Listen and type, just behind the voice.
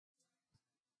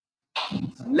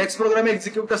लेक्स programme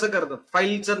execute कसं करतात?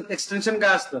 फाईलचं एक्सटेन्शन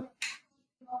काय असतं?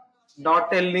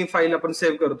 .l नी फाईल आपण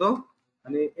सेव्ह करतो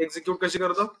आणि एक्झिक्यूट कशी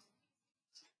करतो?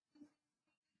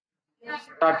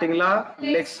 स्टार्टिंगला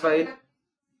लेक्स फाईल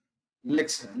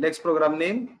लेक्स प्रोग्राम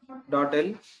नेम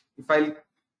 .l फाईल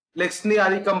लेक्सनी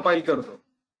आधी कंपाईल करतो.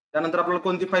 त्यानंतर आपल्याला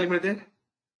कोणती फाईल मिळते?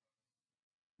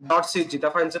 .c ची. त्या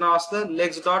फाईलचं नाव असतं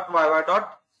lex.yy.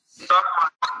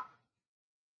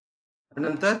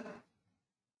 नंतर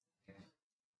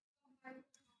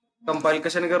कंपाईल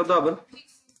कशाने करतो आपण?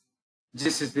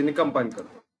 जीसीसीने कंपाईल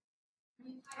करतो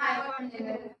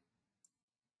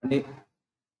आणि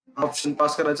ऑप्शन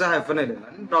पास करायचा -l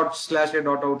आणि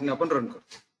 ./a.out ने आपण रन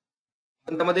करतो.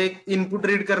 त्यामध्ये एक इनपुट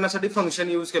रीड करण्यासाठी फंक्शन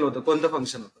युज केलं होतं. कोणतं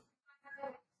फंक्शन होतं?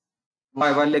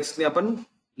 वाय लेक्सने आपण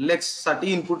लेक्स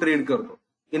साठी इनपुट रीड करतो,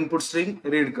 इनपुट स्ट्रिंग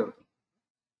रीड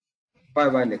करतो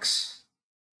वाय लेक्स.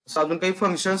 अजून काही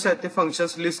फंक्शन्स आहेत, ते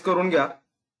फंक्शन्स लिस्ट करून घ्या.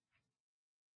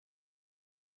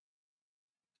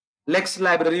 लेक्स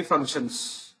लायब्ररी फंक्शन्स.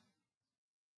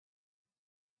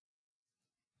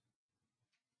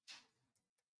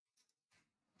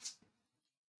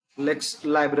 लेक्स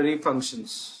लायब्ररी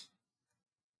फंक्शन्स.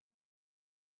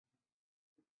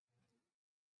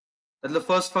 त्यातलं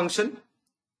फर्स्ट फंक्शन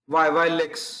वाय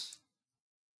लेक्स.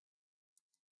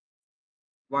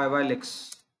 वाय लेक्स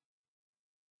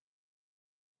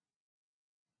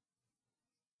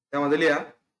त्यामध्ये लिहा,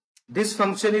 दिस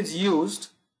function is used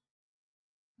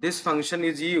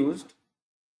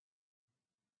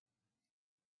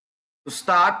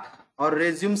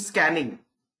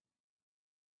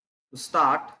to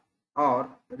start or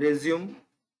resume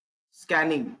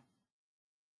scanning.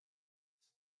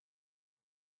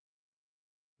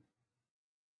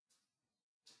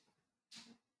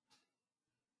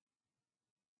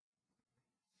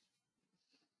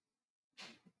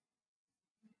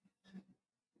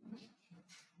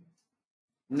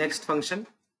 Next function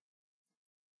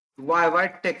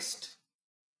yy text.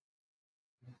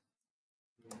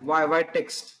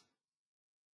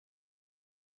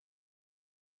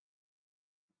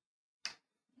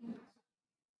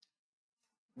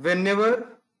 Whenever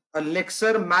a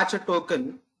lexer match a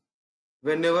token,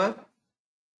 whenever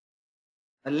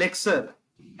a lexer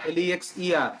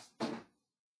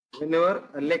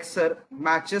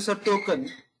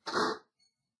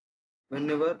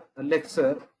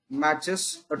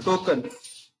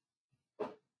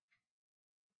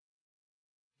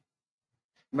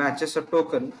matches a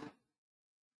token,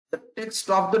 the text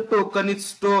of the token is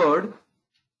stored.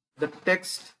 The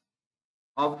text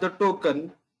of the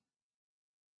token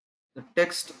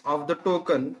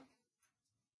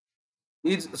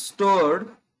is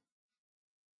stored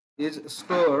in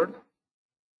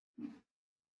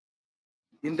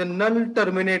the null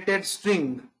terminated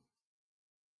string.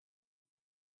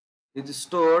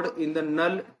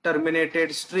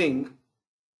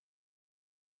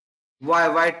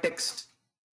 YY text.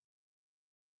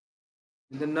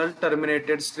 In the null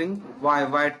terminated string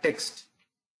YY text.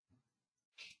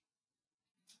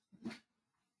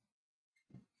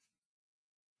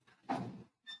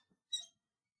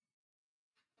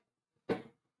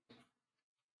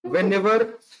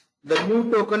 Whenever the new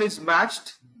token is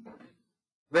matched,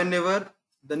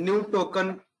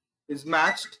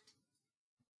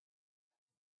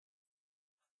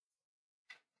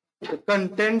 the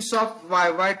contents of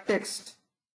YY text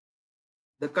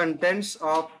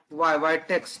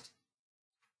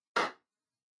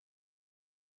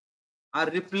are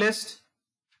replaced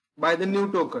by the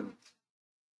new token.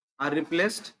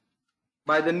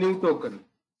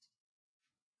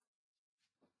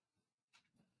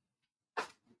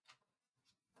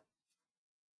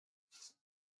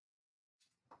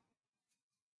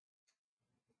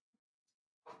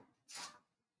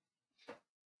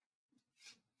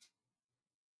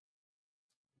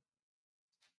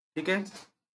 ठीक आहे.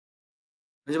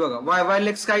 म्हणजे बघा, Y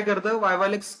लेक्स काय करतं? Y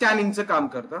लेक्स स्कॅनिंगचं काम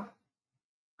करतं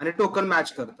आणि टोकन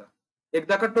मॅच करतं.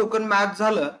 एकदा का टोकन मॅच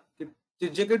झालं की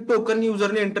जे काही टोकन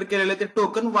युजरने एंटर केलेलं आहे ते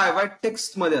टोकन वाय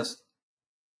टेक्स्ट मध्ये असतं.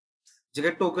 जे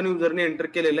काही टोकन युजरने एंटर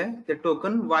केलेलं आहे ते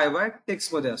टोकन वाय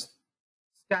टेक्स्ट मध्ये असतं.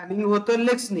 स्कॅनिंग होतं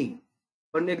लेक्सनी,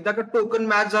 पण एकदा का टोकन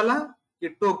मॅच झाला की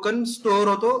टोकन स्टोअर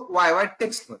होतो वाय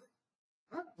टेक्स्ट मध्ये.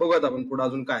 बघूयात आपण पुढे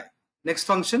अजून काय. Next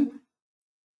function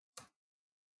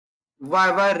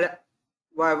YY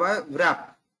wrap.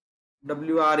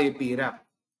 WRAP wrap.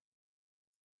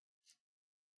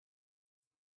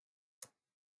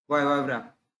 YY wrap.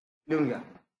 लिहून घ्या.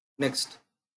 Next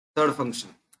third function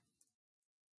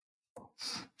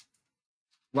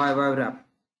YY wrap.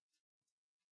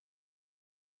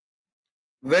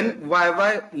 When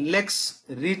YY lex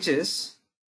reaches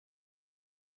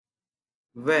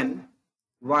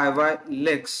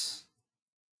YYLex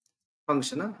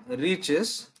function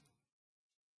reaches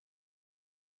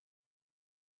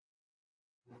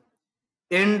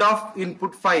end of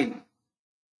input file,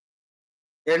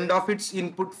 end of its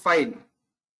input file,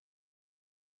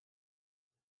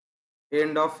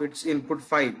 end of its input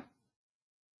file.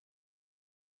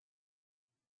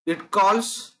 It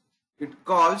calls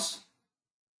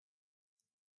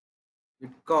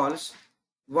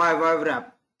YY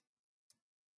wrap.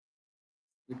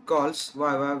 It calls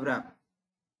YY wrap,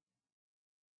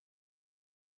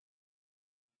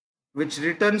 which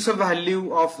returns a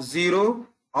value of 0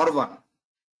 or 1.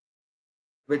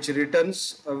 Which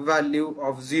returns a value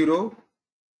of 0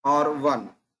 or 1.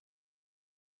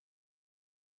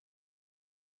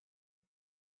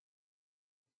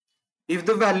 If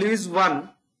the value is 1,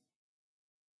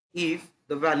 if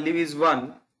the value is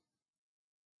 1,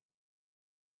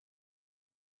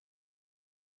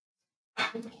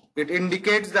 it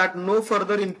indicates that no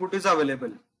further input is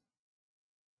available.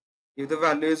 If the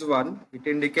value is 1, it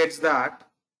indicates that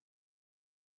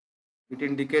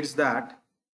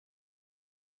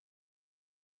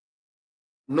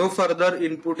no further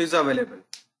input is available.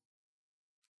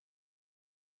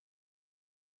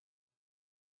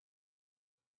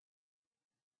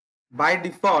 By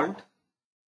default,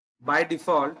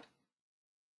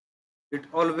 it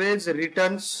always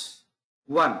returns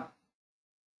 1.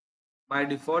 By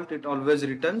default, it always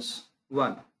returns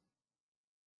 1.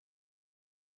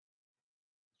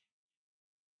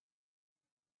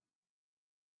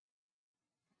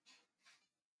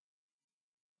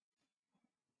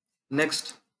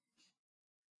 Next,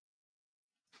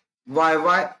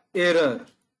 YY error.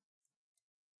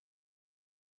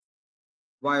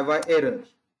 YY error.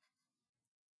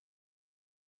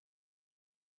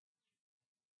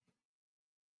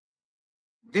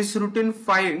 This routine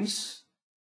finds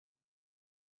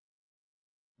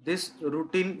this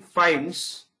routine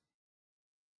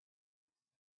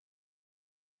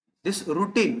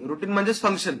म्हणजे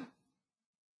function.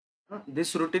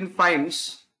 This routine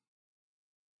finds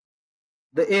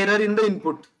the error in the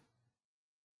input.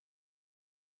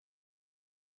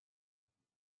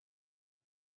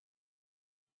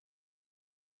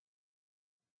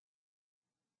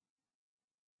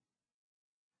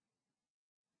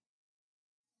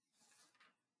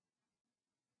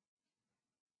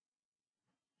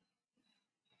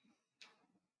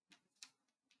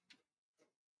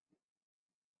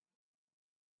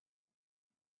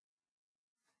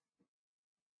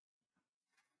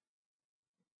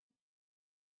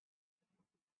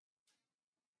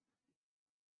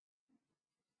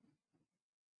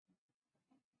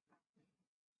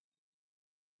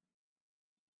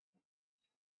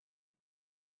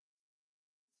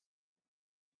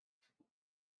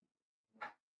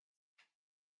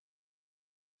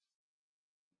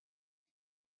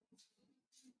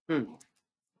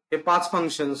 हे 5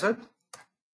 functions आहेत.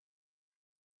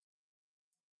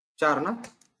 4 ना,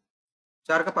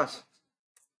 4 का 5?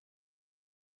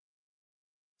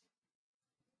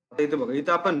 आता इथे बघा,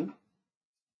 इथे आपण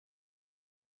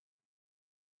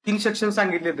 3 सेक्शन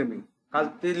सांगितले होते मी काल,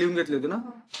 ते लिहून घेतले होते ना.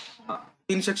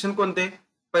 3 सेक्शन कोणते?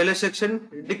 पहिले section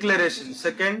declaration,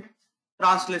 second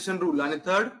translation rule आणि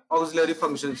थर्ड ऑक्झिलरी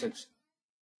फंक्शन सेक्शन.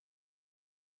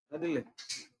 दिले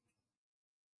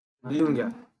लिहून घ्या.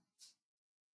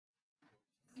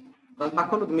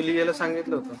 दाखवलं मी लिहायला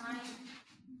सांगितलं होतं.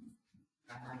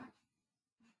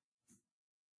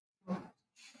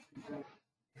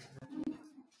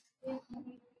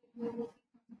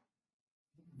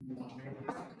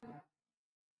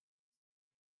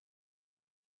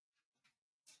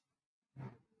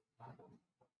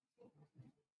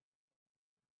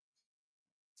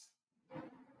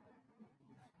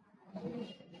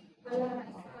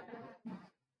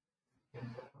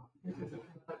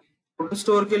 कुठे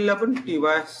स्टोअर केलेलं आपण?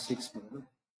 TY6 मध्ये.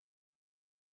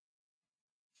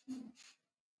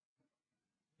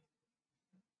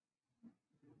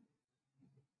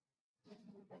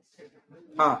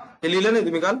 हा, हे लिहिलं नाही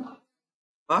तुम्ही काल?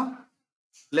 हा,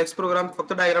 लेक्स प्रोग्राम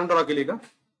फक्त डायग्राम ड्रॉ केली का?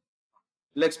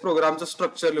 लेक्स प्रोग्रामचं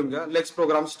स्ट्रक्चर लिहून घ्या. लेक्स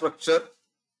प्रोग्राम स्ट्रक्चर.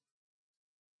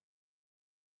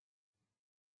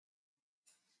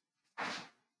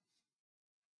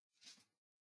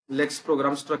 लेक्स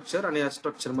प्रोग्राम स्ट्रक्चर आणि या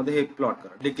स्ट्रक्चर मध्ये हे प्लॉट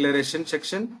करा. डिक्लेरेशन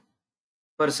सेक्शन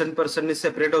पर्सन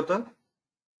सेपरेट होतं.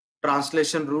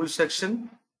 Translation rule section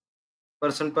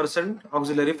person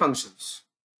auxiliary functions.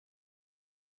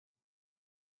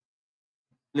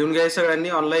 लिहून घ्या सगळ्यांनी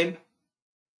ऑनलाईन.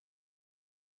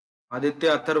 आदित्य,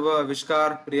 अथर्व,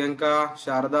 आविष्कार, प्रियंका,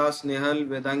 शारदा, स्नेहल,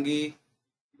 वेदांगी,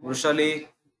 वृषाली,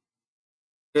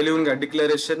 हे लिहून घ्या.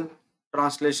 Declaration,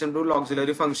 translation rule,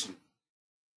 auxiliary function.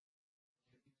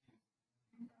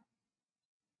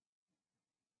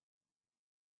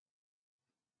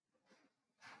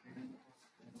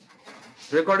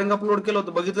 Recording upload केलं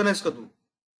होतं, बघितलं नाहीस का तू?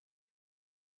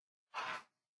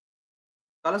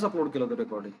 कालच अपलोड केलं होतं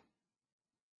रेकॉर्डिंग.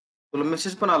 तुला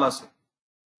मेसेज पण आला असेल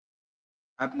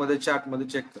ऍपमध्ये, चॅटमध्ये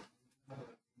चेक कर.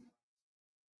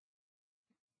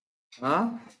 हा,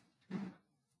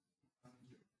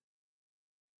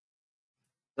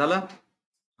 झालं.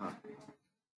 हा,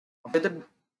 आपल्या इथं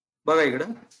बघा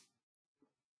इकडं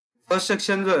फर्स्ट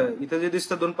सेक्शन जो आहे इथं जे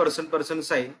दिसतं 2%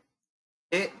 साईन,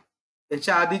 हे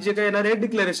याच्या आधी जे काही येणार आहे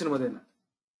डिक्लेरेशन मध्ये येणार.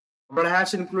 आपण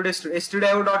hash include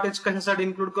stdio dot H कशासाठी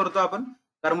इन्क्लूड करतो आपण?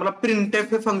 कारण मला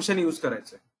प्रिंटएफ हे फंक्शन युज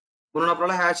करायचं आहे, म्हणून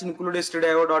आपल्याला hash include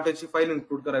stdio dot H ही फाईल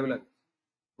इन्क्लूड करावी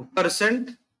लागेल. Percent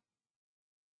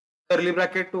curly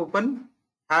bracket open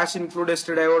hash include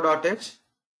stdio dot H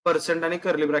percent आणि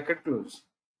कर्ली ब्रॅकेट क्लोज.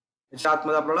 याच्या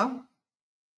आतमध्ये आपल्याला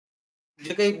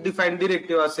जे काही डिफाईन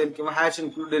डिरेक्टिव्ह असेल किंवा हॅश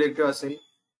इन्क्लूड डिरेक्टिव्ह असेल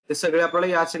ते सगळे आपल्याला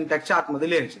या सिंटॅक्सच्या आतमध्ये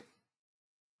लिहायचे.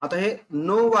 आता हे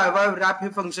नो वाय वाय रॅप हे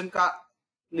फंक्शन का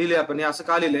लिहिले आपण, हे असं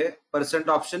का लिहिलंय? Percent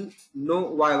option no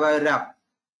Y Y rap.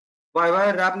 Y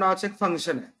Y rap नावाचं एक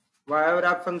फंक्शन आहे. वाय वाय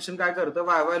रॅप फंक्शन काय करतं?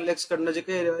 वाय वाय लेक्स कडनं जे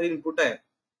काही इनपुट आहे,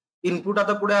 इनपुट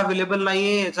आता पुढे अवेलेबल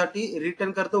नाहीये यासाठी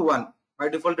रिटर्न करतं 1. बाय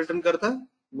डिफॉल्ट रिटर्न करतं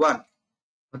 1.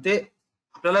 ते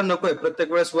आपल्याला नकोय,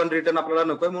 प्रत्येक वेळेस 1 रिटर्न आपल्याला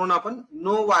नकोय, म्हणून आपण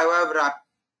नो वाय वाय रॅप,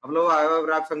 आपलं वाय वाय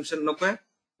रॅप फंक्शन नकोय,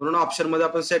 म्हणून ऑप्शन मध्ये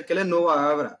आपण सेट केलंय नो वाय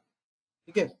वाय रॅप.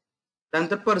 ठीक आहे.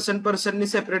 त्यानंतर पर्सेंटनी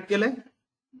सेपरेट केलंय.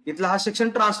 इथला हा section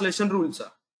translation रूलचा.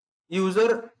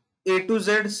 User A to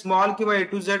Z small किंवा ए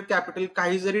टू झेड कॅपिटल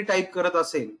काही जरी टाईप करत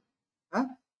असेल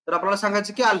तर आपल्याला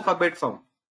सांगायचं की अल्फाबेट फॉर्म.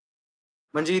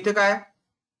 म्हणजे इथे काय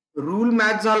रूल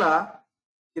मॅच झाला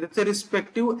की त्याचे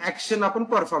रिस्पेक्टिव्ह ऍक्शन आपण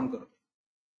परफॉर्म करतो.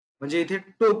 म्हणजे इथे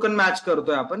टोकन मॅच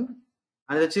करतोय आपण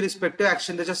आणि त्याची रिस्पेक्टिव्ह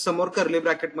ऍक्शन त्याच्या समोर कर्ली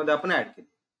ब्रॅकेटमध्ये आपण ऍड केली.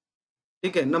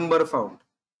 ठीक आहे. नंबर फाउंड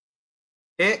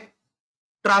हे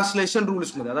ट्रान्सलेशन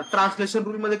रूल्स मध्ये. आता ट्रान्सलेशन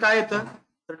रूल मध्ये काय येतं?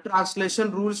 तर ट्रान्सलेशन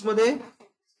रूल्स मध्ये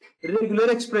रेग्युलर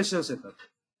एक्सप्रेशन्स येतात.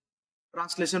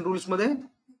 ट्रान्सलेशन रूल्स मध्ये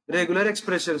रेग्युलर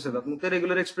एक्सप्रेशन्स येतात. मग ते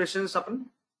रेग्युलर एक्सप्रेशन्स आपण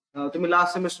तुम्ही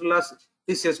लास्ट सेमेस्टरला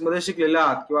टीसीएस मध्ये शिकलेले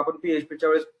आहात किंवा आपण पीएचपीच्या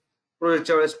वेळेस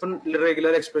प्रोजेक्टच्या वेळेस पण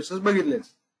रेग्युलर एक्सप्रेशन्स बघितले,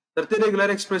 तर ते रेग्युलर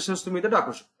एक्सप्रेशन्स तुम्ही इथे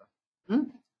टाकू शकता.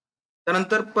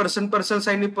 त्यानंतर पर्सन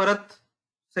साईननी परत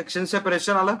सेक्शन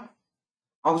सेपरेशन आलं.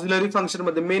 ऑक्झिलरी फंक्शन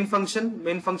मध्ये मेन फंक्शन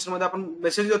मध्ये आपण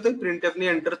मेसेज देतोय प्रिंटएफनी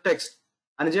एंटर टेक्स्ट,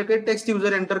 आणि जे काही टेक्स्ट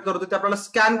युजर एंटर करतो ते आपल्याला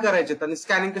स्कॅन करायचे, आणि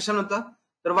स्कॅनिंग कशाने होतं?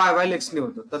 तर वाय वाय लेक्सने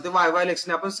होतं. तर ते वाय वाय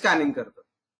लेक्सने आपण स्कॅनिंग करतो.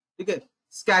 ठीक आहे.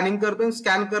 स्कॅनिंग करतो.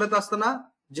 स्कॅन करत असताना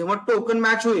जेव्हा टोकन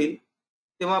मॅच होईल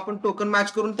तेव्हा आपण टोकन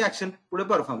मॅच करून ते ऍक्शन पुढे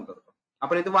परफॉर्म करतो.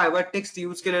 आपण इथे वाय वाय टेक्स्ट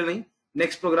युज केलेलं नाही.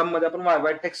 नेक्स्ट प्रोग्राम मध्ये आपण वाय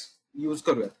वाय टेक्स्ट युज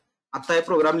करूयात. आता हे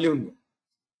प्रोग्राम लिहून घ्या.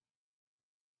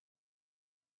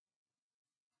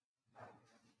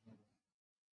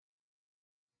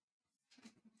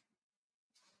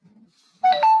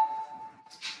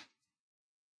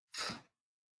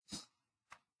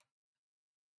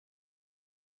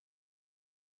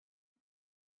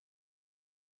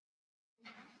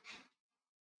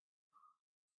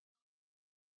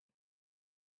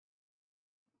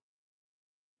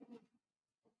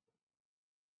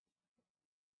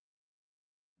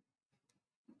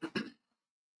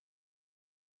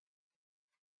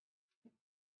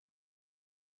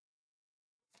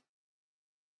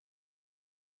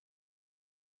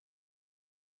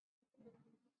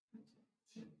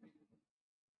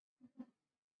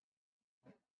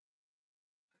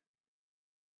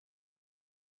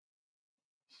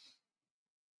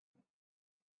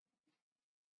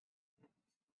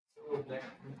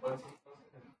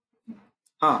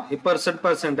 हा, हे पर्सेंट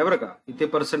आहे बरं का. इथे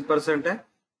पर्सेंट आहे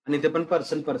आणि इथे पण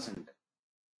पर्सेंट आहे.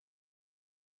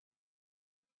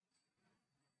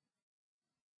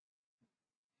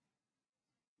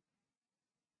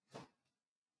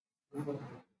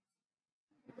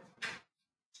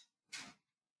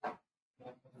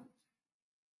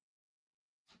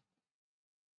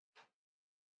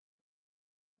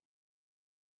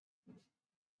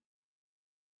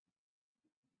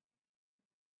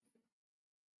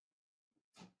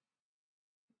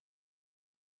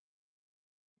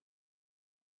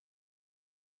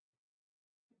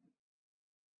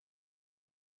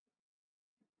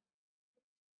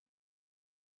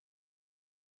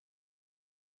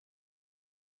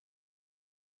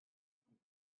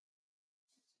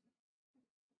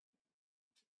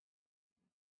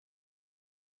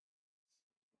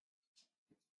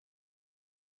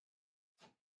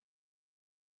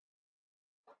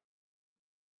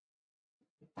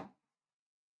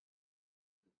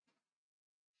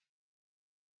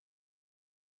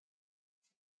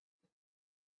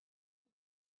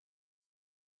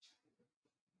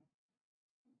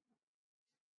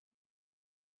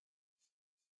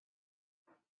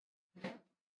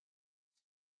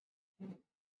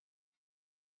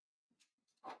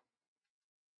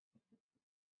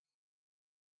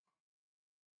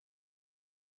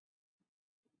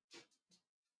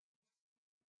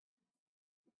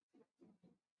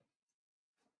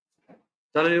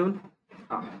 चला लिहून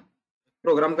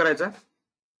प्रोग्राम करायचा.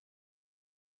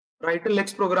 राईट अ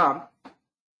लेक्स programme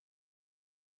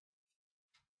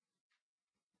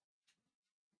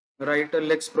write a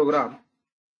lex program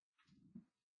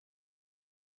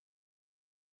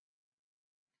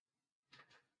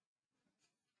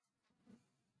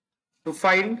to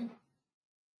find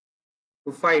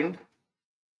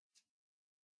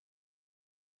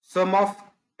sum of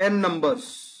n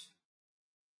numbers,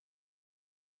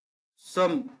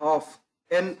 sum of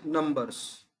n numbers,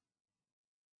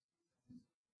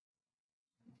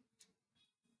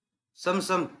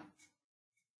 sum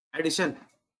addition,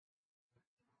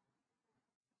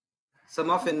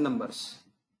 sum of n numbers.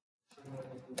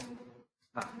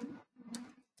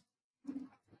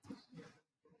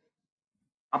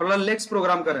 आपल्याला लेक्स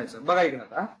प्रोग्राम करायचा. बघा इकडे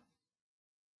आता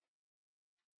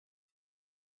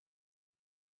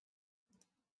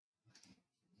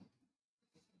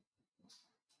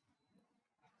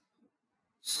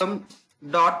सम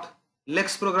डॉट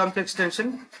लेक्स प्रोग्रामचं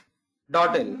एक्सटेन्शन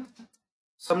डॉट एल,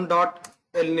 सम डॉट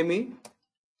एल ने मी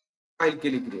फाईल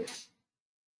केली क्रिएट.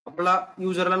 आपला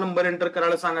युजरला नंबर एंटर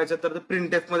करायला सांगायचं तर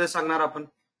प्रिंटएफ मध्ये सांगणार आपण.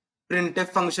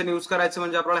 प्रिंटएफ फंक्शन युज करायचं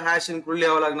म्हणजे आपल्याला हॅश इन्क्लूड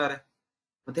लिहावं लागणार आहे.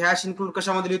 ते हॅश इन्क्लूड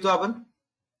कशामध्ये लिहितो आपण?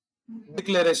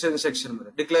 डिक्लेरेशन सेक्शन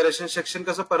मध्ये. डिक्लेरेशन सेक्शन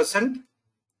कसं? Percent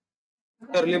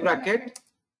curly bracket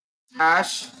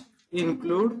hash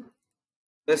include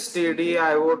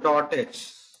stdio.h.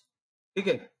 ठीक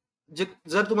आहे. जे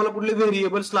जर तुम्हाला कुठले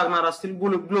व्हेरिएबल्स लागणार असतील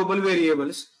ग्लोबल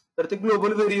व्हेरिएबल्स, तर ते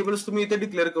ग्लोबल व्हेरिएबल्स तुम्ही इथे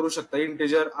डिक्लेअर करू शकता.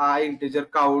 इंटेजर आय, इंटेजर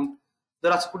काउंट,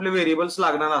 जर असं कुठले व्हेरिएबल्स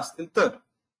लागणार असतील तर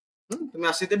तुम्ही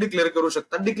असे ते डिक्लेअर करू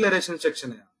शकता. डिक्लेरेशन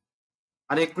सेक्शन आहे.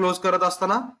 आणि क्लोज करत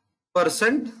असताना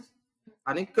पर्सेंट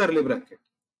आणि कर्ली ब्रॅकेट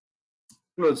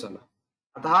क्लोज झाला.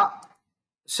 आता हा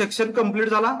सेक्शन कंप्लीट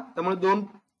झाला, त्यामुळे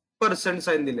 2%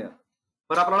 साइन दिले.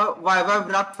 पण आपल्याला वाय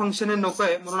व्रॅप फंक्शन हे नको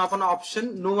आहे, म्हणून आपण ऑप्शन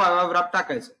नो वाय व्रॅप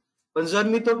टाकायचं. पण जर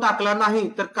मी तो टाकला नाही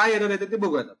तर काय एरर येते ते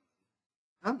बघूयात.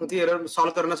 मग ती एरर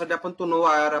सॉल्व्ह करण्यासाठी आपण तो नो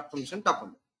वाय व्रॅप फंक्शन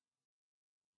टाकून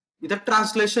इथे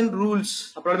ट्रान्सलेशन रूल्स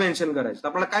आपल्याला मेन्शन करायचं.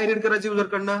 आपल्याला काय रीड करायचं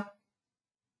युजरकडनं?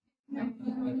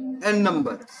 N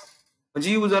number.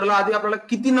 म्हणजे युजरला आधी आपल्याला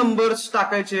किती नंबर्स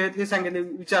टाकायचे आहेत हे सांगितले,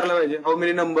 विचारलं पाहिजे. How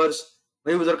many numbers.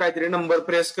 युजर काहीतरी नंबर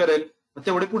प्रेस करेल,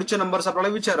 तेवढे पुढचे नंबर्स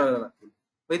आपल्याला विचारायला लागतील.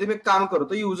 इथे मी काम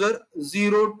करतो, युजर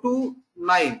 0 to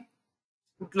 9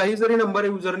 कुठलाही जरी नंबर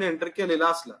युजरने एंटर केलेला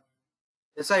असला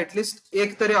याचा ऍटलिस्ट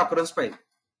एक तरी ऑकरन्स पाहिजे.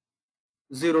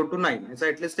 0 to 9 याचा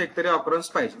ऍटलिस्ट एक तरी ऑकरन्स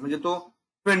पाहिजे. म्हणजे तो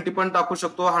 20 पण टाकू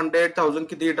शकतो, 100, 1000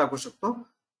 कितीही टाकू शकतो.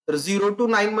 तर 0 to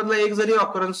 9 मधला एक जरी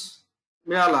ऑकरन्स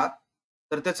मिळाला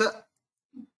तर त्याचा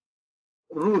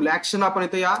रूल ऍक्शन आपण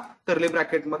इथे या कर्ली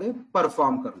ब्रॅकेटमध्ये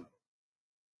परफॉर्म करणार.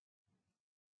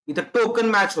 इथं टोकन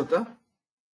मॅच होतं.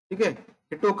 ठीक आहे.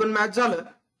 हे टोकन मॅच झालं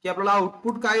की आपल्याला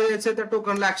आउटपुट काय द्यायचंय, त्या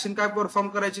टोकनला ऍक्शन काय परफॉर्म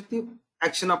करायची ती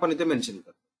ऍक्शन आपण इथे मेन्शन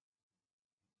करतो.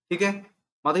 ठीक आहे.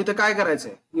 मग इथे काय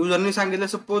करायचंय, युजरने सांगितलं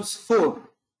सपोज 4,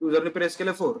 युजरने प्रेस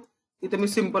केलं 4. इथे मी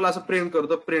सिंपल असं प्रिंट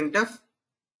करतो, printf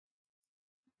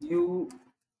you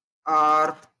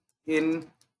are in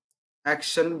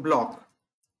action block.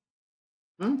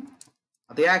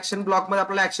 आता या ऍक्शन ब्लॉक मध्ये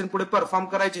आपल्याला ऍक्शन पुढे परफॉर्म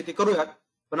करायची ते करूयात.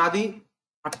 पण आधी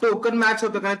टोकन मॅच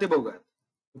होतं का नाही ते बघूयात.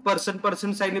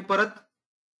 पर्सेंट साईन परत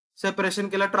सेपरेशन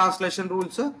केलं ट्रान्सलेशन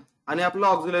रूलचं, आणि आपलं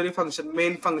ऑक्झिलरी फंक्शन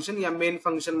मेन फंक्शन, या मेन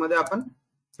फंक्शन मध्ये आपण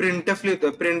प्रिंटएफ लिहितोय.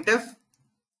 Printf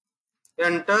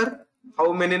enter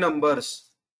how many numbers.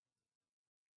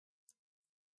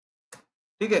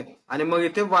 ठीक आहे. आणि मग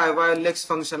इथे वाय लेक्स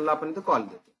फंक्शनला आपण इथे कॉल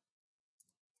देतो.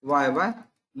 वाय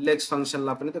लेक्स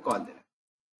फंक्शनला आपण इथे कॉल दिला.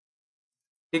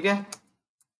 ठीक आहे.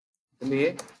 मी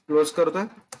हे क्लोज करतोय.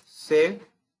 सेव्ह.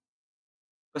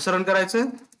 कसं रन करायचं?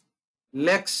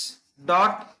 लेक्स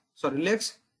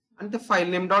आणि ते file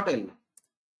name dot L.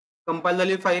 Compile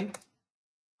झाली फाईल.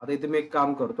 आता इथे मी एक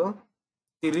काम करतो,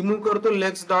 ती रिमूव्ह करतो.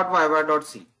 लेक्स dot Y dot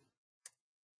C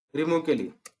remove केली.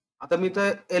 आता मी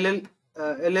इथं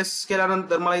एल एस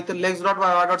केल्यानंतर मला इथं लेक्स डॉट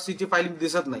वाय डॉट सी ची फाईल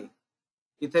दिसत नाही.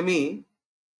 इथे मी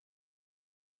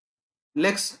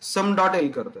लेक्स सम डॉट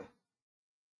एल करतोय.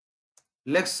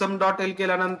 लेक्स सम डॉट एल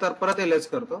केल्यानंतर परत एल एस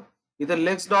करतो. इथं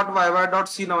लेक्स डॉट वाय डॉट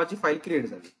सी नावाची फाईल क्रिएट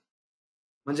झाली.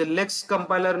 म्हणजे लेक्स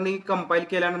कंपायलरनी कंपाईल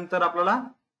केल्यानंतर आपल्याला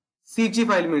सी ची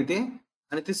फाईल मिळते,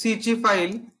 आणि ती सी ची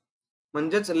फाईल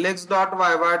म्हणजेच लेक्स डॉट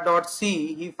वाय डॉट सी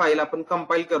ही फाईल आपण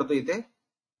कंपाईल करतो इथे.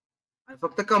 आणि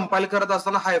फक्त कंपाईल करत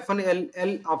असताना हायफन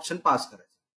एल ऑप्शन पास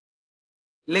करायचं.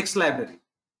 लेक्स लायब्ररी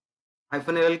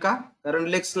हायफन एल का? कारण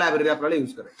लेक्स लायब्ररी आपल्याला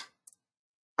युज करायची.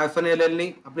 हायफन एल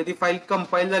नी आपली ती फाईल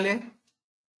कंपाईल झाली.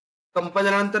 कंपाईल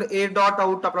झाल्यानंतर ए डॉट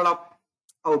आउट आपल्याला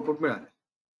आउटपुट मिळाले.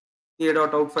 ए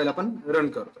डॉट आउट फाईल आपण रन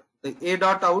करतो. ए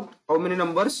dot out how many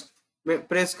numbers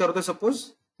press करतोय सपोज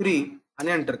 3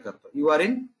 आणि एंटर करतो. You are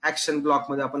in action block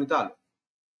मध्ये आपण इथं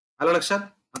आलो लक्षात.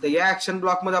 आता या ऍक्शन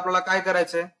ब्लॉक मध्ये आपल्याला काय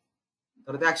करायचंय,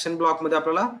 तर त्या ऍक्शन ब्लॉक मध्ये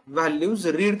आपल्याला व्हॅल्यूज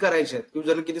रीड करायचे आहेत.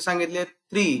 युजरने किती सांगितले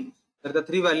 3, तर त्या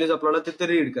 3 व्हॅल्यूज आपल्याला तिथे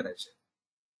रीड करायचे.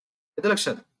 येतं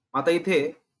लक्षात. आता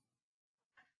इथे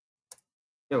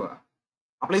तेव्हा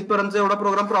आपल्या इथपर्यंत एवढा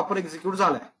प्रोग्राम प्रॉपर एक्झिक्यूट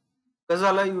झालाय. कसं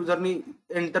झालं, युजरनी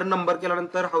एंटर नंबर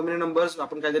केल्यानंतर हाऊ मेनी नंबर्स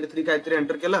आपण काहीतरी 3 काहीतरी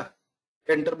एंटर केलं.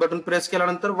 एंटर बटन प्रेस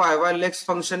केल्यानंतर वाय लेक्स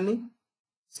फंक्शननी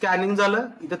स्कॅनिंग झालं.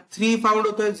 इथं 3 फाउंड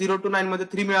होतोय. 0 to 9 मध्ये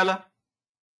 3 मिळाला.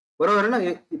 बरोबर आहे ना.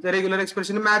 इथं रेग्युलर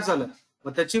एक्सप्रेशन मॅच झालं.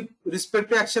 मग त्याची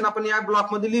रिस्पेक्टिव्ह ऍक्शन आपण या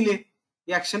ब्लॉक मध्ये लिहिले,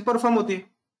 ही ऍक्शन परफॉर्म होते.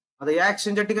 आता या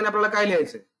ऍक्शनच्या ठिकाणी आपल्याला काय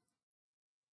लिहायचंय,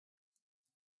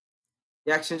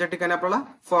 या ऍक्शनच्या ठिकाणी आपल्याला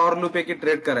फॉर लूप एक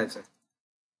इटरेट करायचंय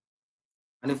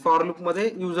आणि फॉर लूप मध्ये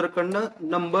युजरकडनं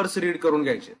नंबर्स रीड करून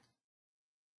घ्यायचे.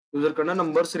 युजरकडनं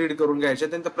नंबर्स रीड करून घ्यायचे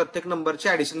आणि त्या प्रत्येक नंबरचे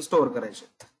ऍडिशन स्टोअर करायचे.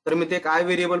 तर मी ते एक आय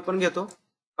व्हेरिएबल पण घेतो.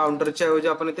 काउंटरच्या ऐवजी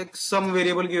आपण इथे एक सम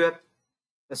व्हेरिएबल घेऊयात.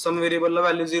 त्या सम व्हेरिएबलला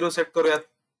व्हॅल्यू 0 सेट करूयात.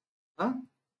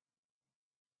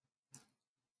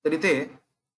 तर इथे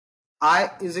आय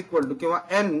इज इक्वल टू किंवा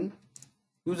एन,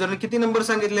 युजरने किती नंबर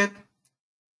सांगितलेत,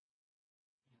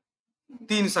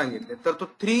 3 सांगितले. तर तो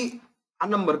 3 हा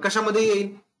नंबर कशामध्ये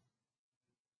येईल,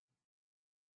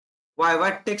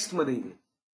 वाय टेक्स्ट मध्ये येईल.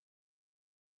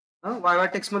 वाय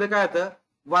टेक्स्ट मध्ये काय होतं,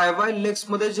 वाय लेक्स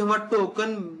मध्ये जेव्हा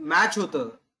टोकन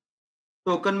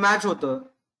मॅच होतं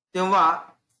तेव्हा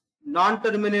नॉन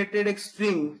टर्मिनेटेड एक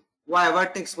स्ट्रिंग वाय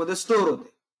टेक्स्ट मध्ये स्टोअर होते.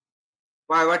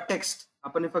 वाय टेक्स्ट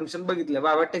आपण हे फंक्शन बघितलं.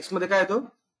 वाय टेक्स्ट मध्ये काय येतो,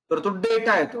 तर तो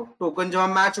डेटा येतो. टोकन जेव्हा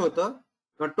मॅच होतं,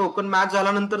 टोकन मॅच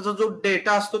झाल्यानंतरचा जो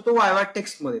डेटा असतो तो वाय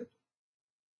टेक्स्ट मध्ये येतो.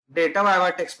 डेटा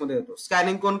वाय टेक्स्ट मध्ये येतो.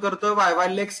 स्कॅनिंग कोण करतं, वाय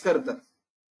लेक्स करतं.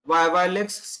 वाय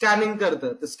लेक्स स्कॅनिंग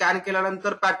करतं. तर स्कॅन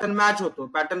केल्यानंतर पॅटर्न मॅच होतो.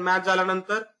 पॅटर्न मॅच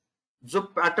झाल्यानंतर जो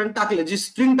पॅटर्न टाकले, जी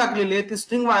स्ट्रिंग टाकलेली आहे ती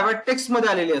स्ट्रिंग वाय टेक्स्ट मध्ये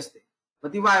आलेली असते.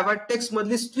 मग ती वाय टेक्स्ट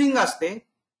मधली स्ट्रिंग असते,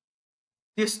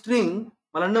 ती स्ट्रिंग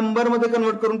मला नंबर मध्ये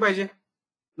कन्वर्ट करून पाहिजे.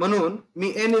 म्हणून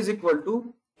मी N is equal to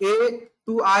A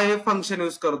to I हे फंक्शन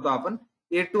यूज करतो आपण.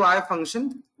 ए to I function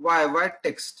Y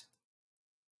text,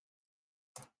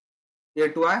 A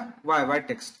to I Y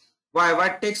text. Y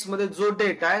text मध्ये जो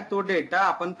डेटा आहे तो डेटा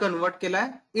आपण कन्वर्ट केलाय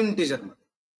इंटिजर मध्ये.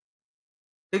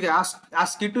 ठीक आहे,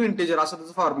 आस्की टू इंटिजर असं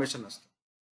त्याचं फॉर्मेशन असतं.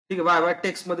 ठीक आहे, वाय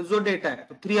टेक्स्ट मध्ये जो डेटा आहे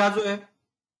तो 3 हा जो आहे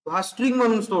तो हा स्ट्रिंग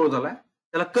म्हणून स्टोअर झालाय.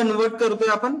 त्याला कन्वर्ट करतोय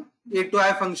आपण ए टू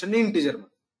आय फंक्शन इंटिजर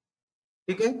मध्ये.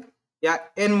 ठीक आहे, या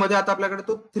एन मध्ये आता आपल्याकडे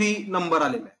तो 3 नंबर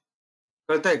आलेला आहे.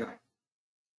 कळतंय का.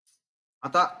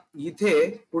 आता इथे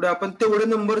पुढे आपण तेवढे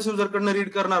नंबर्स युजरकडनं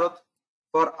रीड करणार आहोत.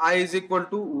 For I is equal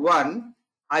to 1,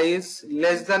 I is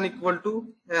less than equal to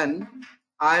N,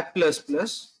 I plus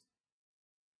plus.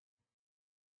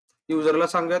 युजरला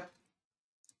सांगत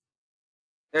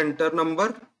enter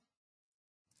number,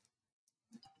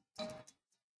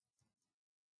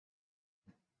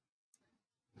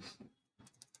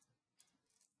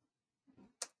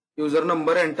 user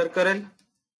number enter करेल.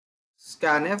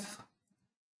 Scan F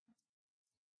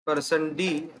 %d.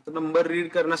 Number read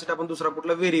करण्यासाठी आपण दुसरा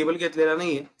कुठला व्हेरिएबल घेतलेला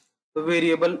नाहीये. तो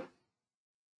व्हेरिएबल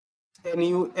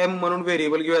NUM म्हणून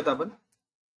व्हेरिएबल घेऊयात आपण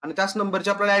आणि त्याच नंबरची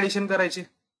आपल्याला ऍडिशन करायची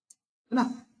ना.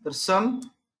 तर सम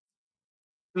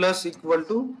प्लस इक्वल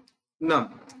टू नम.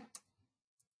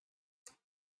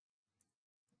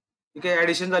 ठीक आहे,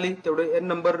 ऍडिशन झाली. तेवढे एन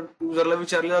नंबर युजरला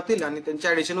विचारले जातील आणि त्यांची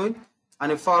ऍडिशन होईल.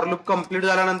 आणि फॉर लूप कम्प्लीट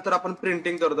झाल्यानंतर आपण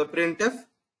प्रिंटिंग करतो. Print F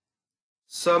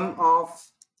some of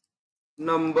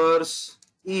numbers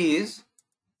is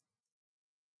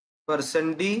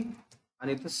 %d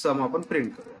आणि इथे सम आपण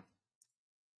प्रिंट करूया.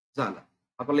 झालं.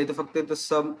 आपल्याला इथे फक्त इथं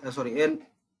सम एन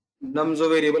नम जो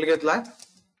व्हेरिएबल घेतलाय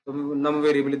तो नम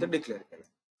व्हेरिएबल इथे डिक्लेअर केला.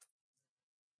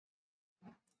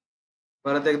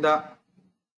 परत एकदा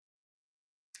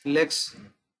लेक्स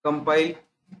कंपाईल,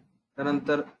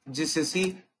 त्यानंतर जीसीसी.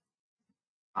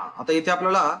 आता इथे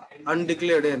आपल्याला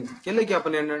अनडिक्लेअर्ड एन केलं की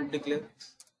आपण एन डिक्लेअर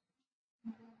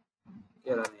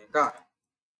केला नाही का,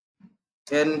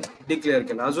 एन डिक्लेअर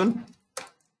केला. अजून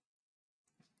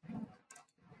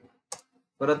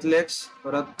परत लेक्स,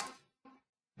 परत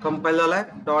कंपाईल झालाय.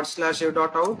 ./a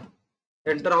dot out.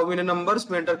 Enter how many numbers,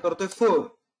 me enter करतोय 4.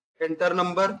 Enter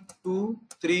number 2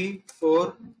 3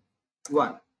 4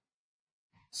 1.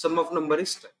 Some of number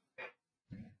is 10.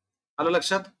 आलं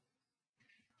लक्षात.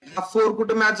 हा 4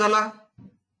 कुठे मॅच झाला,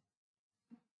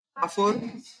 हा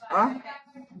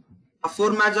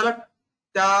 4 मॅच झाला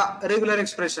त्या रेग्युलर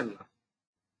एक्सप्रेशनला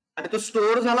आणि तो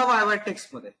स्टोअर झाला वाय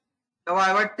टेक्स्ट मध्ये. त्या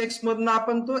वाय टेक्स्ट मधून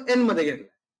आपण तो एन मध्ये घेतला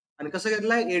आणि कसं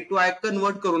घेतलाय, ए टू आय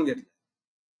कन्वर्ट करून घेतलाय.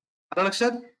 आता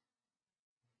लक्षात.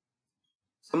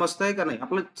 समजतंय का नाही?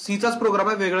 आपलं सीचाच प्रोग्राम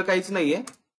आहे, वेगळं काहीच नाहीये.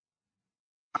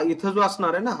 इथं जो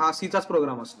असणार आहे ना, हा सीचाच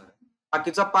प्रोग्राम असणार आहे.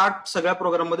 बाकीचा पार्ट सगळ्या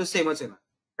प्रोग्राम मध्ये सेमच येणार,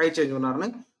 काही चेंज होणार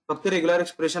नाही. फक्त रेग्युलर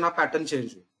एक्सप्रेशन हा पॅटर्न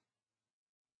चेंज होईल.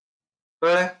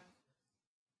 कळलंय?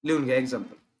 लिहून घ्या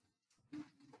एक्झाम्पल.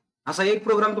 असा एक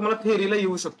प्रोग्राम तुम्हाला थिअरीला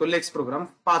येऊ शकतो, लेक्स प्रोग्राम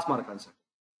 5 मार्कांचा.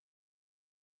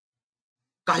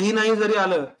 काही नाही जरी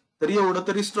आलं तरी एवढं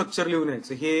तरी स्ट्रक्चर लिहून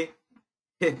यायचं.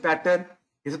 हे पॅटर्न,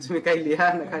 हे तुम्ही काही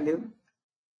लिहा नका लिहू,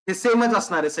 हे सेमच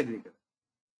असणार आहे सगळीकडे.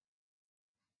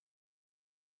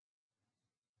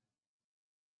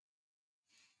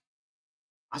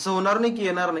 असं होणार नाही की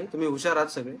येणार नाही, तुम्ही हुशार आहात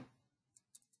सगळे.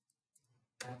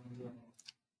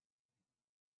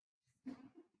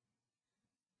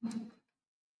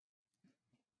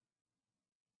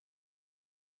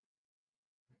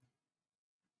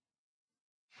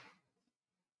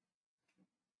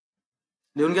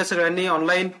 लिहून घ्या सगळ्यांनी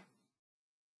ऑनलाईन.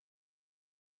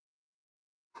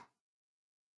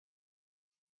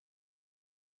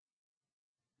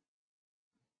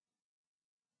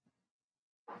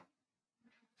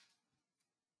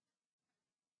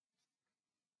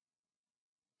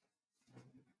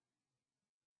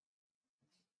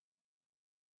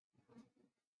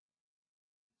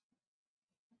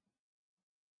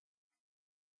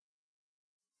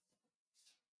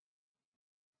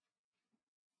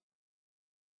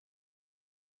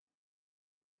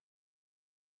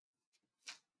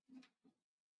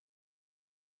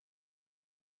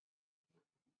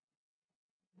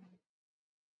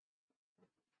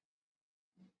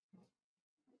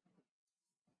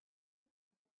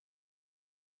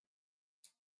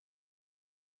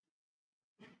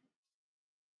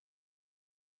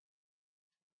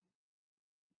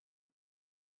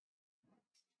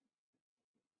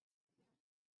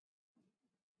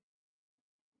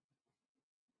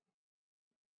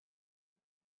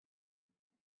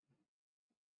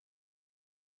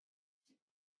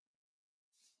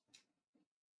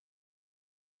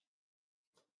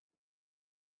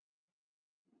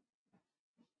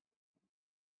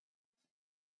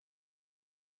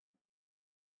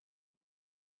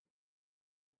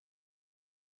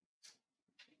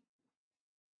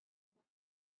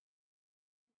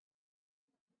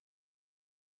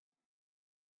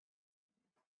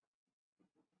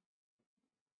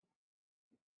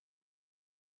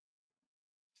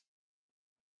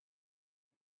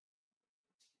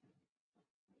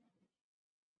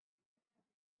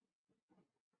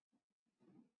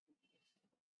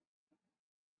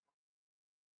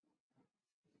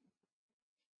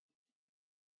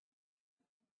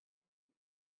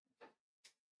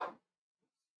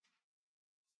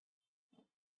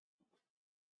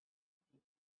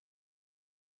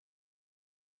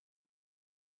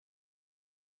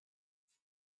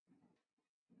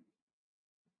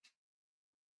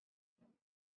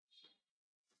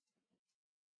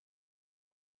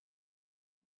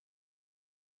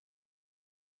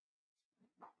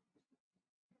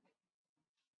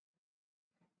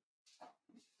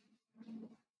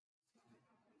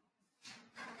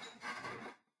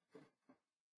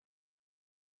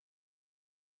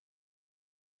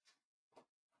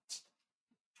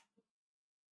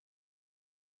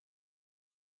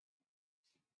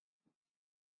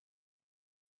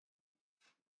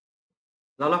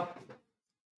 झालं?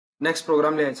 नेक्स्ट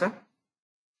प्रोग्राम लिहायचा.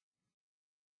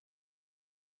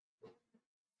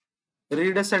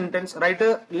 रीड अ सेंटेन्स, राईट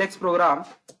अ लेक्स प्रोग्राम.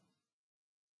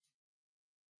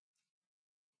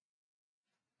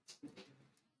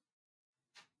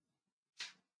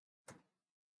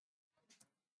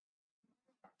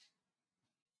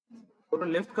 फोटो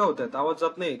लेफ्ट का होत आहेत? आवाज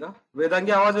जात नाही का?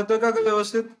 वेदांगी आवाज येतोय का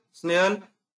व्यवस्थित? स्नेहल?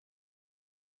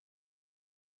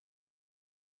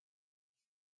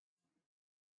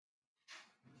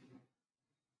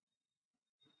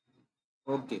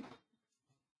 ओके.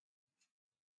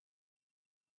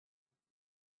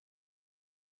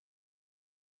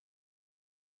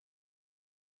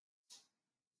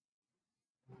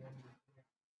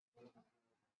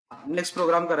 नेक्स्ट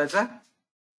प्रोग्राम करायचा.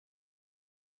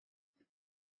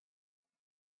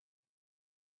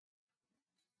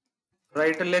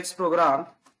 राईट अ लेक्स programme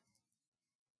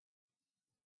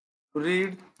to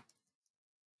read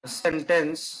a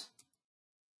sentence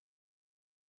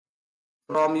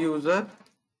from user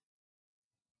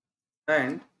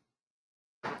and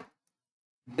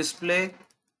display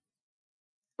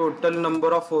total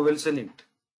number of vowels in it.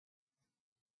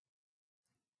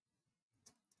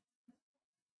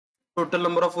 Total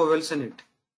number of vowels in it.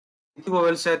 किती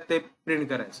वोवेल्स आहेत ते प्रिंट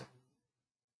करायचं.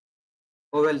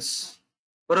 वोवेल्स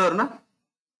बरोबर ना?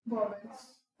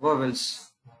 वोवेल्स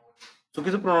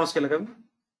चुकीचं प्रोनाउन्स केलं का मी?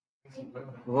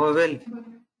 वोवेल.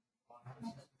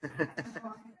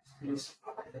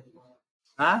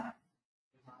 हा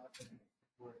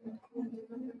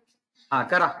हा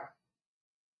करा.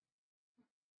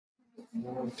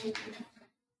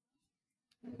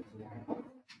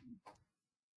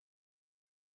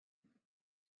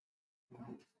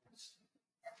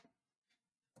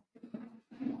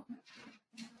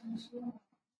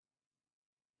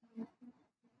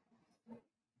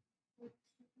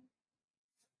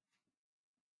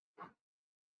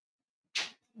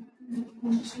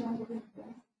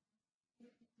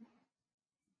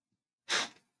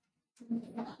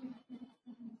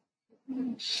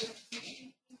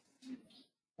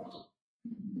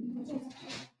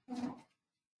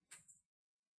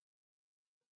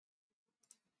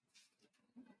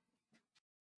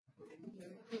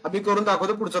 आम्ही करून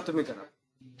दाखवतो, पुढचा तुम्ही करा.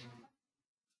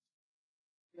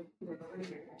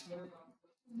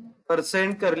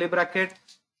 Percent curly bracket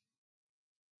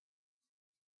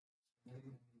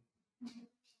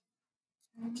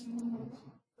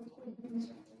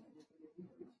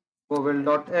vowel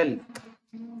dot l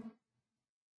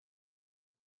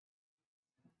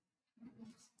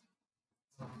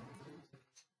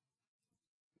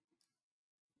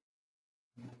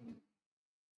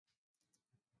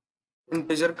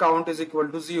integer count is equal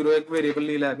to 0. एक व्हेरिएबल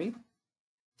लिहिला आम्ही.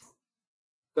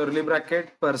 Curly bracket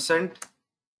percent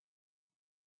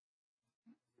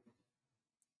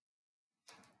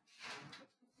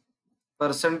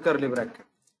curly bracket.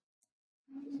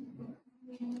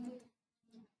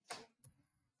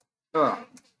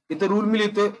 इथं रूल मी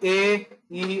लिहितो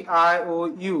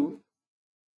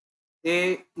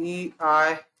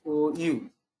AEIOU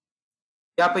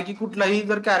यापैकी कुठलाही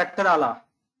जर कॅरेक्टर आला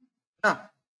ना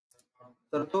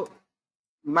तर तो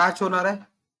मॅच होणार आहे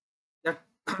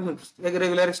एक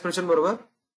रेग्युलर एक्सप्रेशन बरोबर.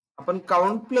 आपण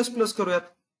काउंट प्लस प्लस करूयात.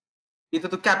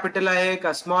 इथं तो कॅपिटल आहे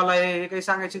का स्मॉल आहे हे काही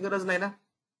सांगायची गरज नाही ना.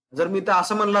 जर मी तर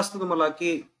असं म्हणलं असतं तुम्हाला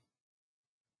की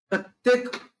प्रत्येक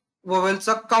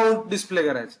वोवेलचा काउंट डिस्प्ले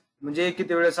करायचा, म्हणजे ए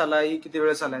किती वेळेस आला, ई किती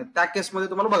वेळेस आलाय, त्या केसमध्ये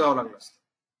तुम्हाला बघावं लागलं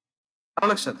असतं.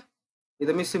 लक्षात.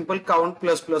 इथं मी सिंपल काउंट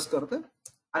प्लस प्लस करतो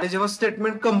आणि जेव्हा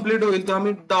स्टेटमेंट कम्प्लीट होईल तेव्हा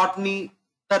मी डॉटनी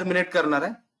टर्मिनेट करणार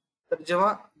आहे. तर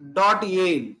जेव्हा डॉट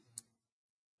येईल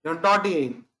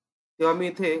तेव्हा मी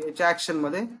इथे याच्या ऍक्शन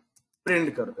मध्ये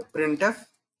प्रिंट करतो प्रिंट एफ.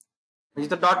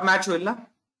 म्हणजे डॉट मॅच होईल ना,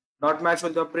 डॉट मॅच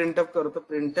होईल तेव्हा प्रिंट एफ करतो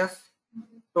print F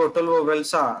total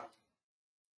vowels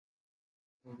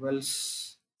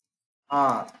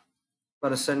R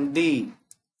percent D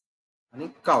आणि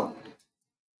काउंट.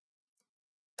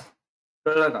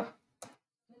 कळलं का?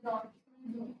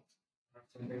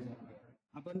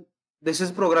 आपण दिस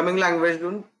इज प्रोग्रामिंग लँग्वेज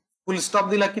घेऊन फुल स्टॉप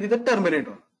दिला की तिथे टर्मिनेट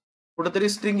होणार. कुठेतरी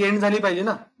स्ट्रिंग एंड झाली पाहिजे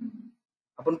ना.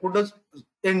 आपण कुठंच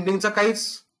एंडिंगचा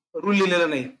काहीच रूल लिहिलेला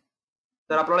नाही.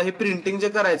 तर आपल्याला हे प्रिंटिंग जे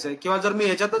करायचंय किंवा जर मी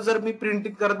ह्याच्यातच जर मी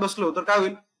प्रिंटिंग करत बसलो तर काय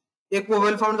होईल, एक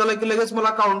वोवेल फाउंड झाला की लगेच मला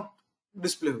काउंट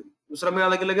डिस्प्ले होईल, दुसरा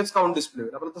मिळाला की लगेच काउंट डिस्प्ले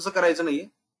होईल. आपल्याला तसं करायचं नाहीये.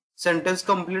 सेंटेन्स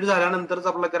कम्प्लीट झाल्यानंतरच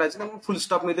आपल्याला करायचं ना. फुल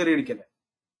स्टॉप मी ते रीड केलाय.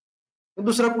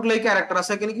 दुसरा कुठलाही कॅरेक्टर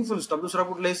असं की नाही की फुल स्टॉप, दुसरा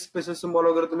कुठलाही स्पेशल सिम्बॉल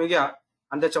वगैरे तुम्ही घ्या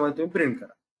आणि त्याच्यामध्ये तुम्ही प्रिंट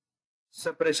करा.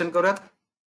 सेपरेशन करूयात.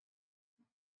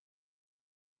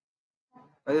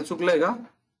 चुकलंय का?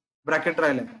 ब्रॅकेट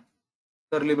राहिलाय,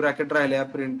 कर्ली ब्रॅकेट राहिलाय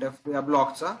प्रिंट एफ या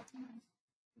ब्लॉकचा.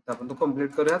 आपण तो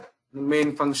कम्प्लीट करूयात.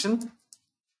 मेन फंक्शन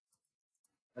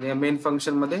आणि या मेन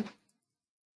फंक्शन मध्ये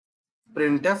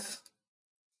print F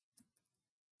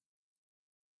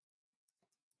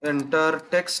enter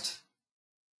text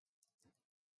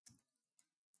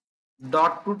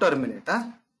dot to terminate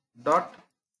dot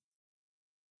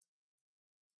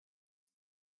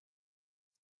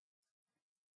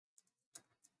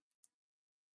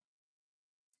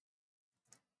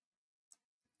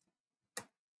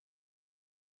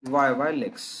YY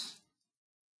lex.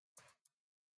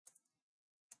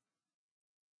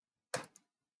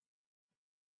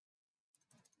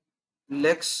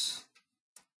 Lex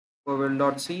vowel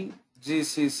dot c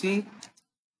gcc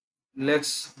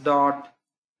lex dot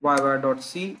yy dot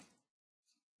c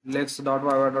lex dot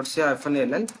yy dot c hyphen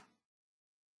ll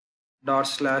dot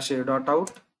slash a dot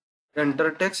out.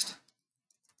 Enter text.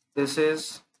 This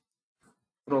is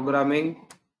programming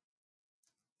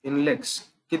in lex.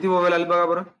 किती vowel आले बघा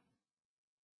बरं.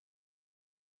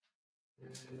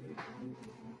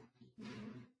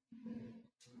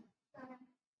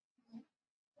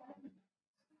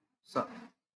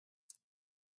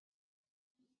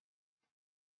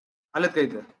 आलेत का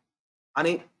इथे.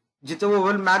 आणि जिथे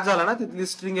vowel match झाला ना तिथली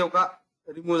स्ट्रिंग एवढा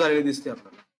रिमूव्ह झालेली दिसते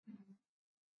आपल्याला.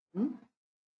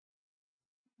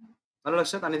 मला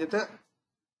लक्षात. आणि तिथे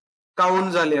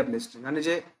काउंट झाली आपली स्ट्रिंग आणि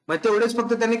जे म्हणजे तेवढेच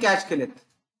फक्त त्यांनी कॅच केलेत.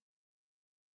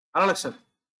 आला लक्षात.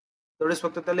 तेवढेच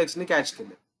फक्त त्या लेक्सने कॅच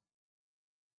केले.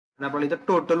 आणि आपल्याला इथं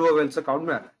टोटल वोवेलचं काउंट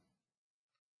मिळालं.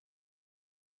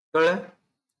 कळलं?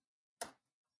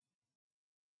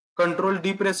 कंट्रोल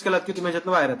डी प्रेस केलात की तुम्ही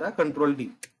ह्याच्यातनं बाहेर येता. कंट्रोल डी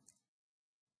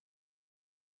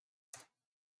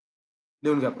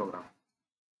लिहून घ्या प्रोग्राम.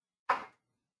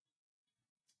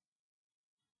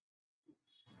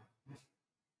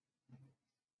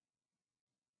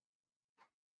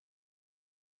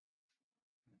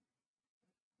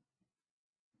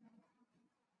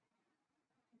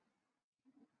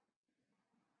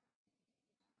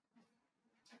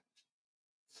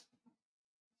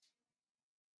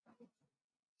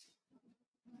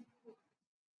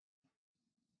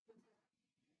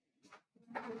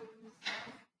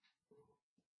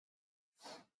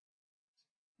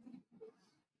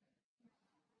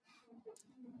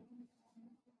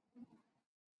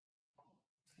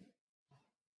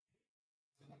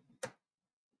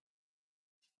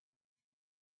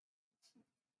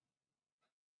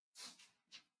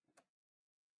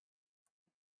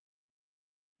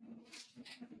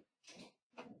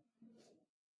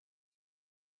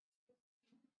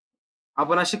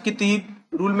 आपण असे कितीही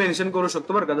रूल मेन्शन करू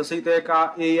शकतो बरं का. जसं इथे एका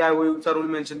AIOU चा रूल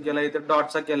मेन्शन केलाय, इथे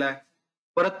डॉटचा केलाय.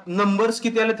 परत नंबर्स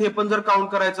किती आलेत हे पण जर काउंट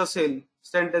करायचं असेल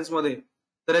सेंटेन्स मध्ये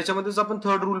तर याच्यामध्येच आपण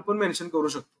थर्ड रूल पण मेन्शन करू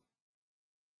शकतो.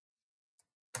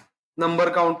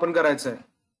 नंबर काउंट पण करायचं आहे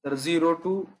तर 0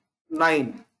 to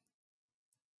 9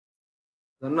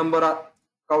 जर नंबर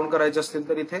काउंट करायचे असतील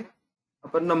तर इथे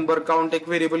आपण नंबर काउंट एक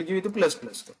व्हेरिएबल घेऊ, इथे प्लस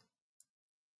प्लस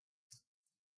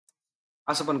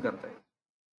असं पण करता येईल.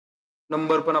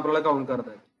 नंबर पण आपल्याला काउंट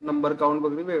करता येईल. नंबर काउंट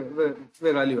बघ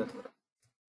वेगळा लिहूयात.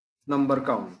 नंबर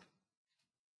काउंट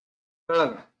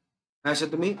कळलं का? असे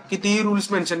तुम्ही कितीही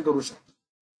रूल्स मेन्शन करू शकता.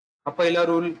 हा पहिला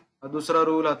रूल, हा दुसरा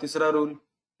रूल, हा तिसरा रूल,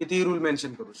 कितीही रूल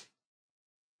मेन्शन करू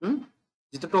शकता.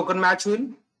 जिथे टोकन मॅच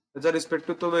होईल त्याचा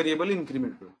रिस्पेक्टिव्ह तो व्हेरिएबल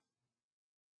इन्क्रीमेंट होईल.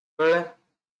 कळलं?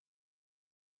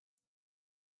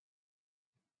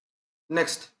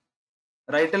 Next,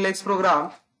 write a lex program.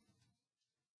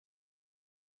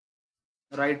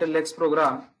 Write a lex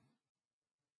program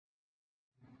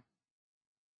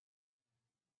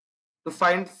to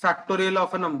find factorial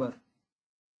of a number.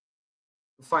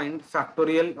 To find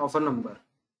factorial of a number.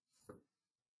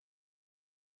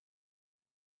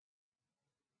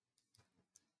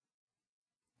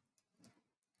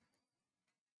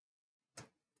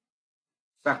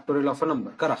 Factorial of a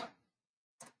number. करा.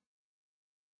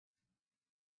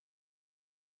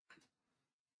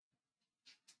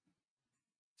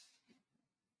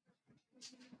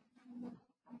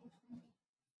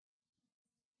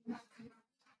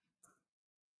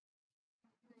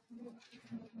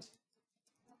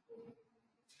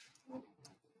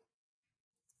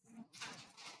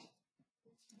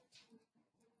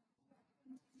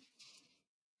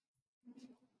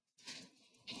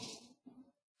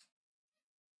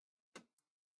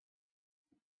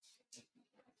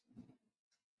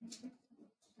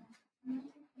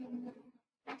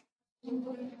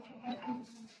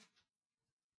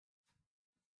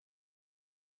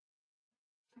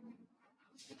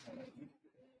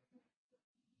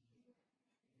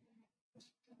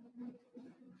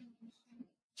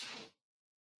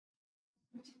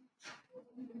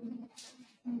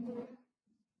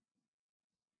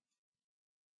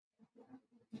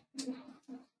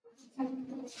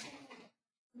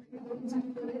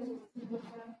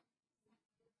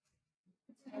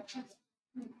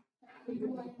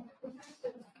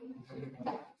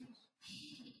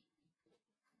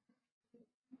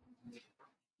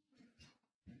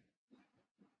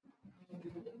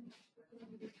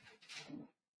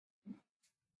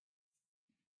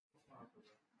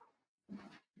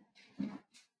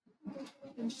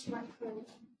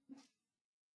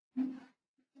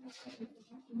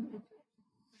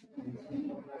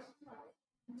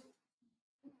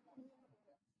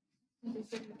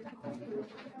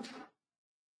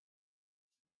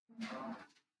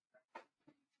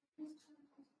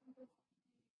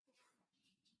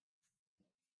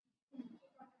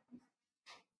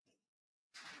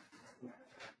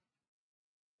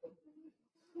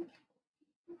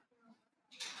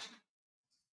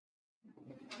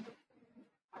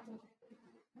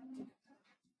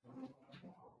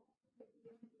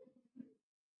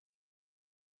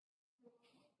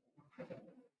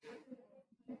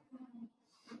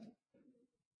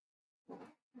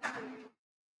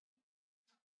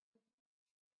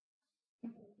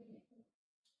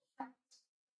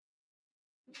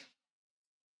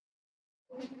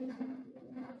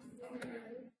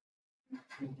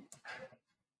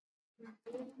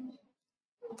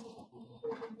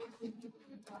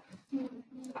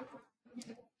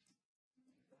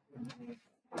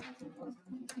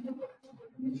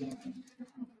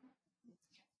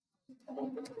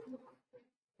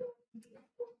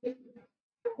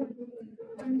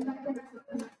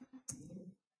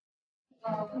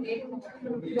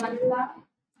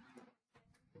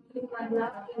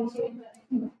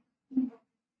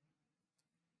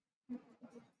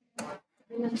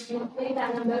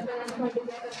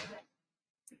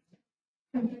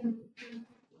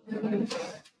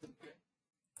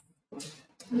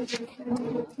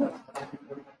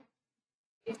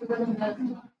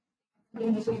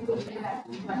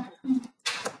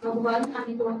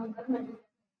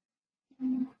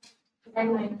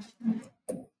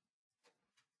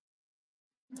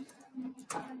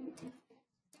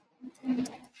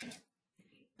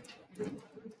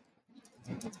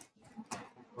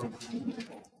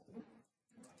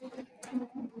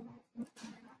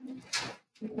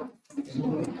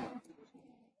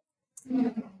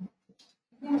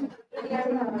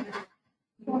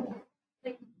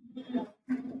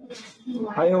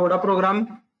 हा एवढा प्रोग्राम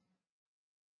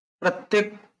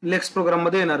प्रत्येक लेक्स प्रोग्राम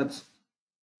मध्ये येणारच.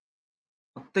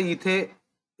 फक्त इथे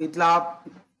इथला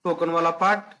टोकनवाला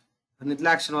पार्ट आणि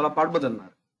इथला ऍक्शनवाला पार्ट बदलणार.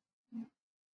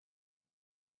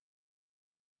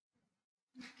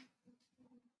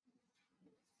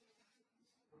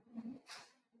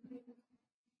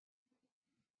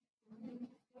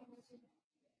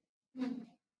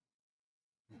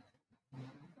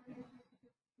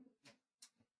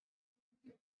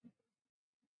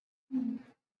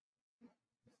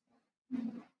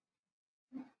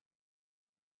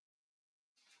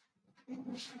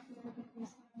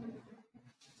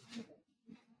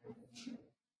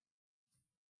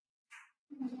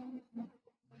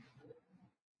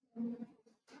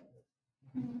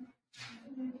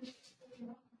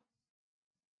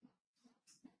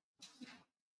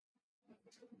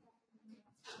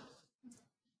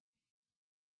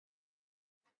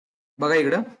 बघा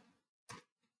इकडं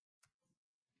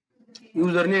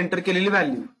युजरने एंटर केलेली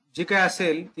व्हॅल्यू जी काय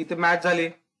असेल ती इथे मॅच झाली.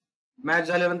 मॅच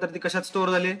झाल्यानंतर ती कशात स्टोअर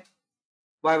झाली?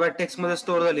 वाय टेक्स्ट मध्ये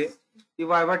स्टोअर झाली. ती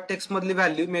वाय टेक्स्ट मधली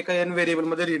व्हॅल्यू मी एका एन व्हेरिएबल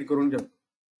मध्ये रीड करून ठेवतो.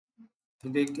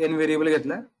 इथे एक एन व्हेरिएबल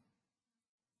घेतला.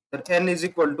 तर एन इज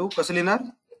इक्वल टू कसं लिहिणार?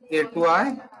 ए टू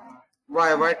आय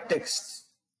वाय टेक्स्ट.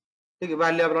 ठीक आहे,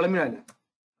 व्हॅल्यू आपल्याला मिळाली.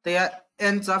 तर या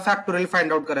एनचा फॅक्टोरियल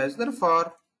फाइंड आउट करायचं. तर फॉर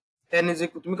एन इज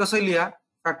इक्वल, तुम्ही कसं लिहा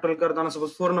फॅक्टोरियल करताना,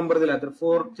 सपोज 4 नंबर दिला तर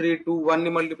 4 3 2 1 ने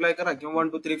मल्टिप्लाय करा किंवा 1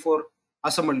 2 3 4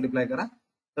 असं मल्टिप्लाय करा.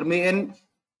 तर मी N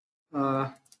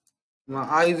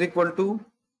I is equal to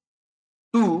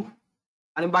 2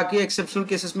 आणि बाकी एक्सेप्शनल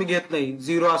केसेस मी घेत नाही.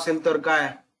 0 असेल तर काय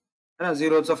है ना,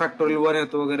 0चा फॅक्टोरियल 1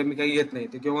 येतो वगैरे मी काही घेत नाही.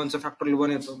 ते किंवा 1चा फॅक्टोरियल 1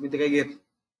 येतो मी ते काही घेत नाही.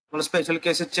 मला स्पेशल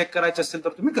केसेस चेक करायचे असतील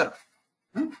तर तुम्ही करा.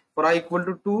 फॉर आय इक्वल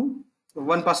टू 2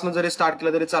 1 पासून जरी स्टार्ट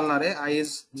केलं तरी चालणार आहे. I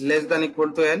is less than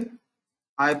equal to N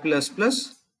I plus plus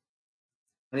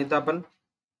आणि इथं आपण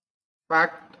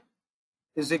fact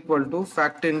is equal to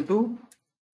fact into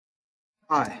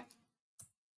I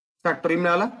factorial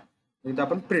मिळाला. इथं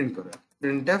आपण प्रिंट करूया.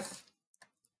 Print F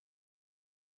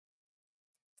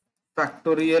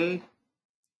factorial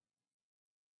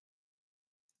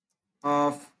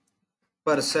of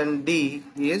 %d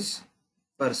is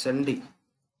 %d.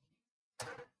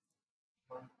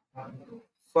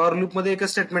 For loop मध्ये एकच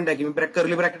स्टेटमेंट आहे की मी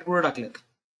कर्ली ब्रॅकेट कुठे टाकलेत?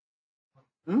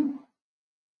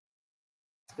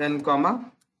 एन कॉमा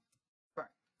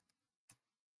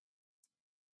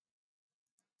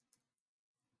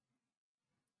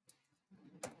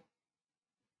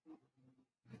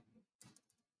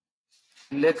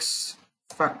लेक्स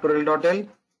फॅक्टोरियल डॉट एल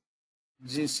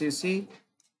जीसीसी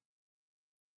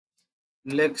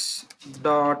लेक्स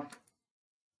dot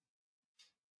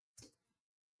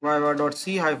Y dot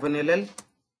C hyphen L L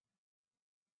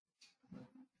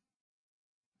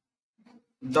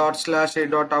dot slash ए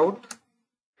डॉट आउट.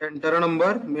 एंटर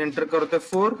नंबर मी enter करतोय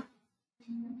 4.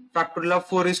 Factorial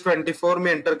of 4 is 24. Me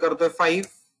enter करतोय 5.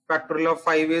 फॅक्टोरियल ऑफ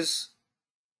 5 इज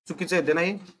चुकीचं येते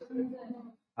नाही.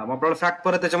 मग आपल्याला फॅक्ट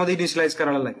परत त्याच्यामध्ये इनिशियलाइज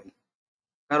करायला लागेल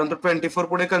कारण तो 24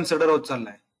 पुढे कन्सिडर होत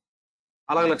चाललाय.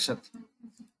 आलं लक्षात?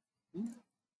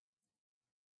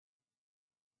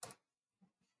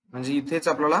 म्हणजे इथेच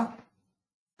आपल्याला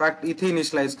फॅक्ट इथे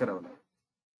इनिशियलाइज करावं लागेल.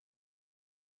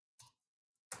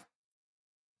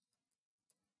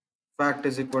 Fact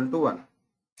is equal to 1.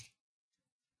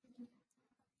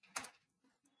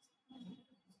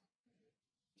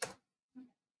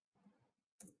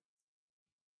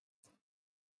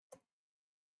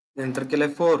 Enter केलंय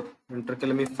 4. एंटर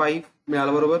केलं मी 5.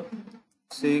 मिळालं बरोबर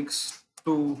 6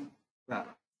 2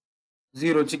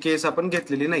 0 ची केस आपण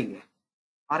घेतलेली नाहीये.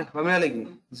 अरे मिळालं की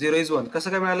 0 इज 1. कसं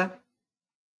काय मिळालं?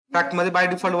 फॅक्ट मध्ये बाय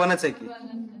डिफॉल्ट 1च आहे की,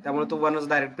 त्यामुळे तो 1च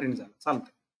डायरेक्ट प्रिंट झाला. चालतं,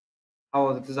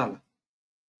 हवं ते झालं.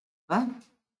 हा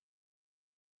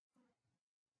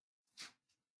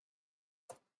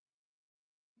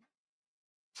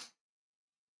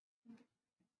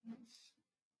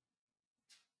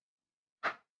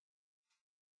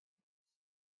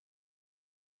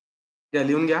घ्या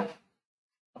लिहून घ्या.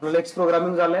 आपलं लेक्स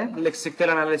प्रोग्रामिंग झालंय, लेक्सिकल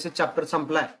अनालिसिस चॅप्टर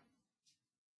संपलाय.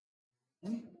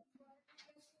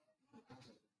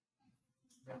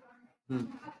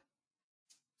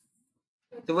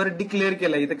 ते वर डिक्लेअर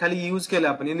केलंय, इथे खाली यूज केलं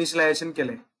आपण, इनिशियलायझेशन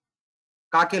केलंय.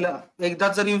 का केलं? एकदा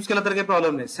जर यूज केला तर काही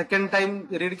प्रॉब्लेम नाही. सेकंड टाइम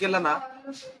रीड केला ना,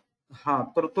 हा,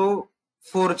 तर तो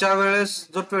 4च्या वेळेस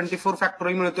जो 24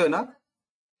 फॅक्टोरियल मिळतोय ना,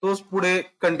 तोच पुढे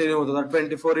कंटिन्यू होत होता.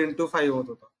 24x5 होत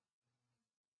होता.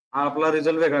 हा आपला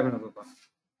रिझल्ट वेगळा मिळत होता.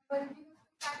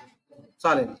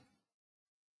 चालेल.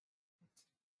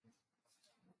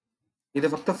 इथे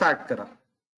फक्त फॅक्ट करा.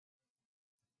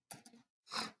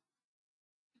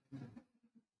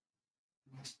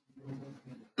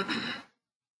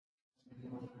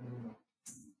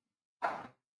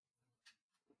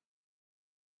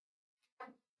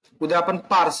 उद्या आपण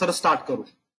पार्सर स्टार्ट करू.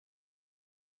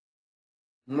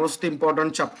 Most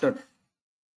important chapter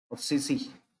of CC.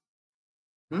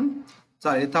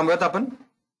 चालेल, थांबूयात आपण.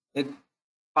 एक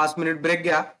 5 मिनिट ब्रेक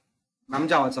घ्या. मॅम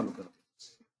जावा चालू करते.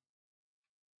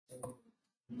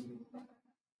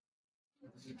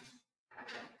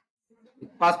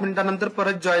 5 मिनिटानंतर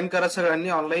परत जॉईन करा सगळ्यांनी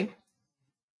ऑनलाईन.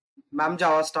 मॅम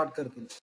जावा स्टार्ट करतील.